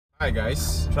Hi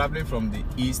guys, traveling from the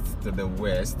east to the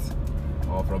west,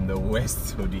 or from the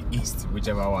west to the east,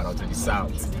 whichever one, or to the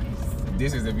south.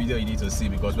 This is the video you need to see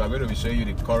because we are going to be showing you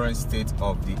the current state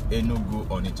of the ENUGU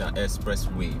ONITSHA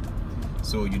Expressway.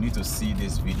 So you need to see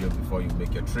this video before you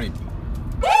make your trip.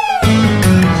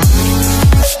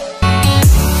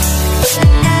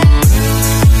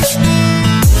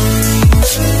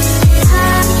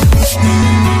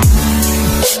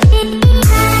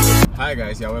 Hi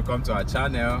guys, you're welcome to our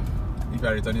channel. If you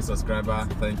are a returning subscriber,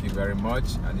 thank you very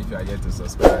much, and if you are yet to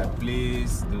subscribe,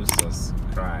 please do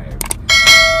subscribe.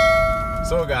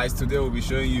 So guys, today we'll be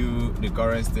showing you the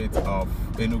current state of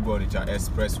ENUGU ONITSHA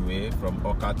Expressway from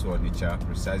AWKA to Onitsha,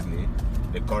 precisely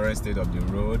the current state of the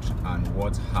road and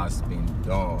what has been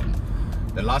done.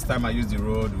 The last time I used the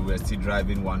road, we were still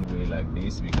driving one way like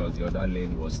this because the other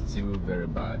lane was still very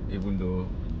bad, even though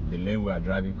the lane we are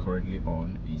driving currently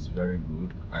on is very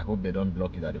good. I hope they don't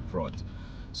block it at the front.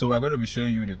 So we're going to be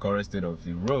showing you the current state of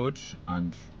the road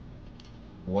and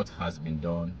what has been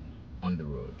done on the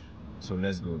road. So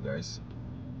let's go guys.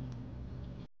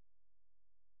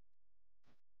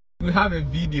 We have a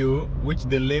video which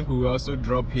the link we will also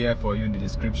drop here for you in the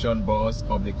description box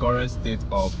of the current state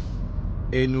of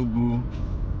ENUGU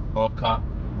AWKA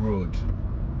road,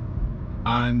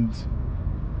 and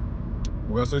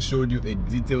we also showed you a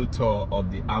detailed tour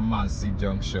of the AMANSEA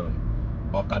junction,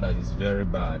 AWKA, that is very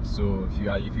bad. So if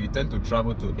you intend to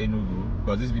travel to ENUGU,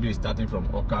 because this video is starting from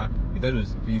AWKA,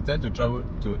 if you intend to travel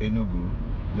to ENUGU,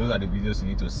 those are the videos you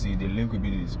need to see. The link will be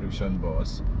in the description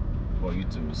box for you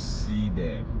to see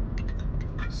them.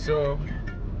 So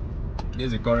this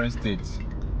is the current state.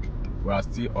 We are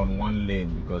still on one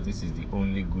lane because this is the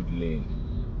only good lane.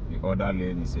 The other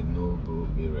lane is a no-go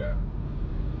area.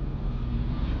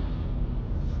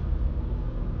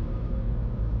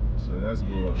 So let's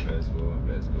go, let's go,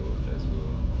 let's go, let's go.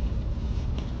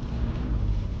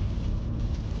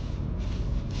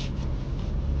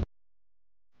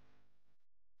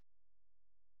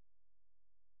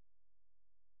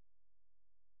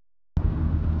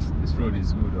 This road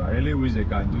is good. I really wish they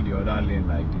can do the other lane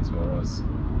like this for us.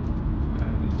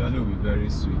 And the journey will be very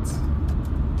sweet.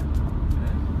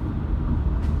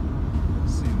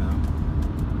 Let's see now.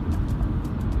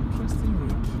 Interesting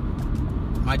road.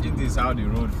 Imagine this, how the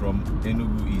road from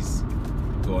ENUGU is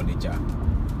to Onitsha.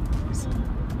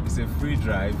 It's a free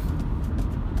drive.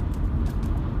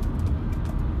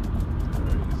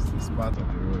 This part of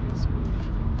the road is good.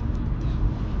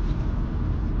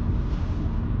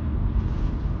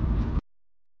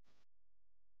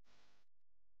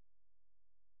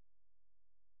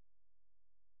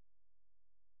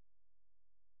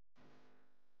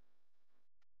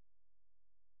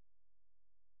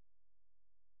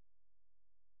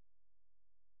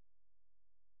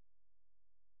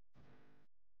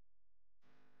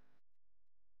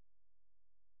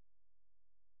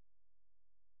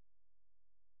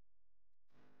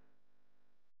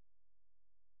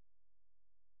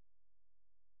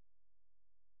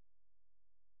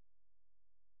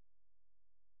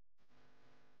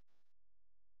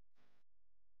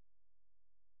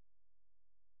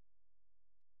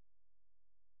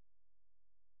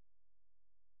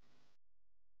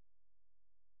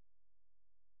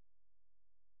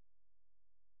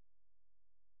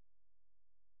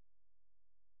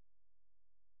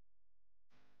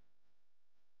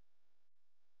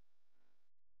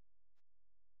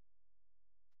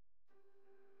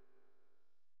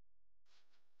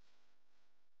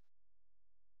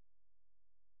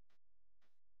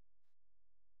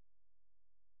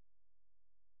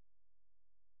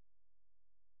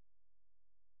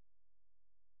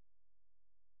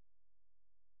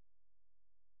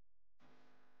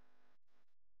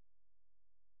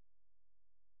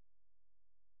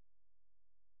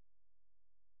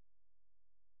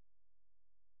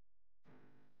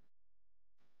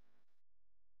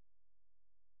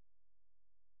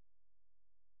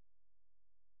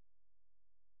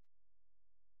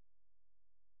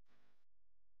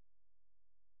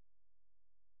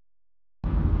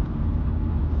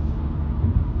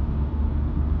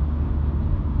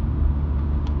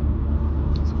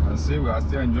 See, we are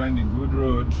still enjoying the good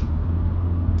road.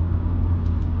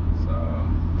 So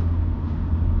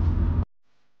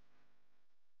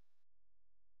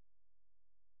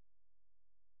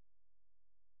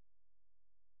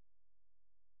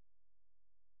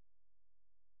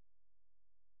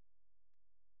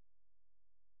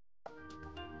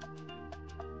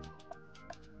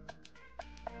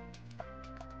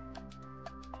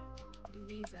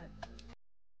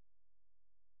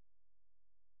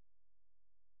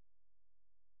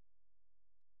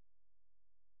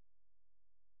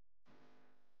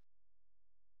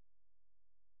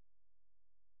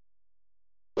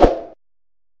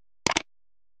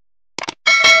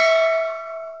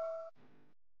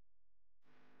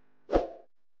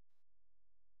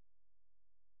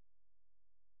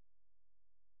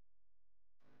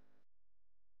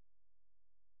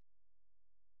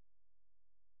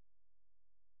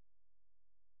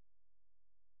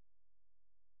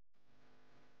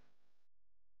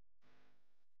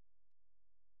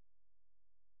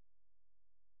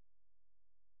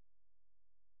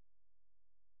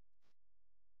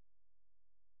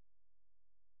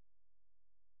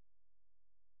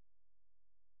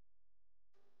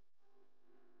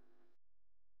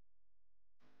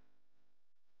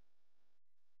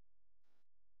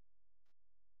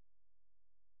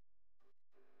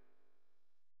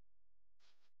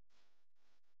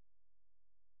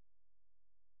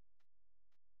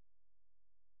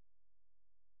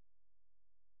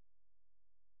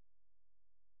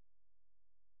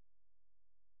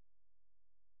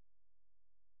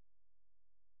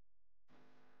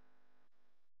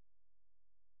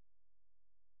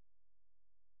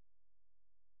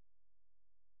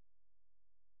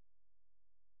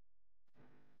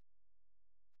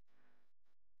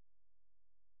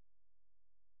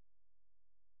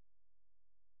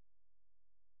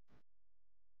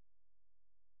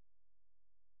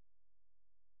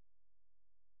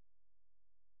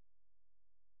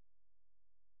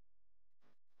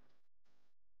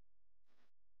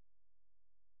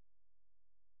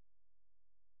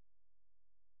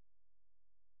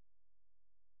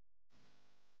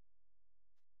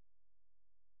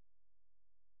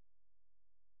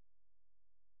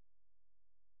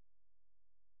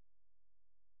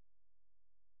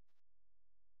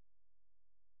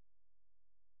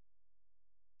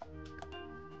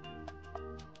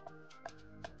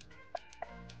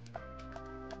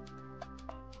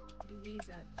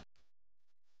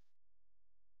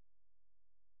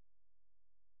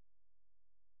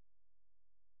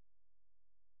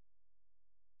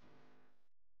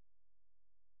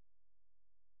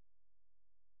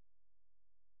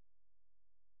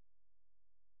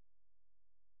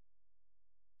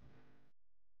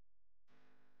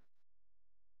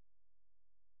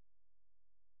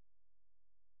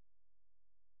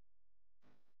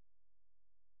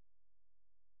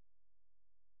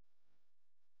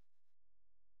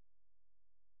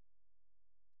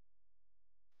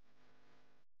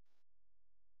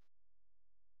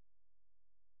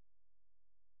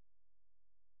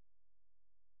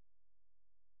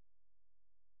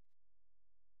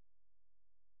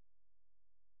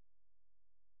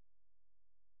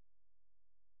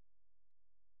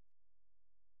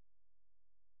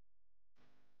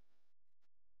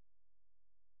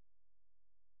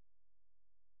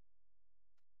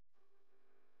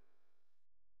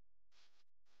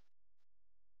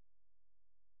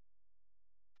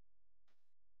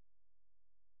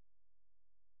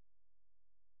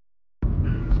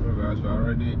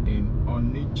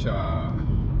Onitsha,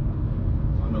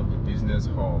 one of the business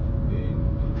hub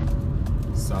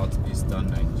in southeastern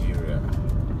Nigeria.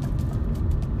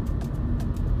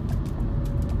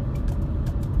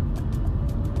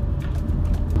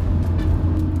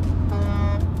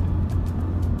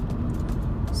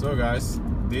 So guys,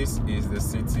 this is the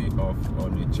city of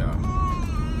Onitsha.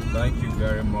 Thank you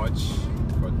very much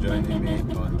for joining me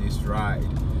on this ride.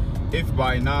 If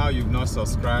by now you've not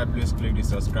subscribed, please click the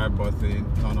subscribe button,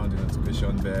 turn on the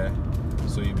notification bell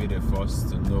so you'll be the first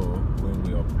to know when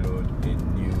we upload a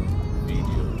new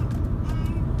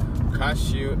video.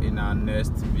 Catch you in our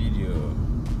next video.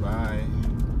 Bye.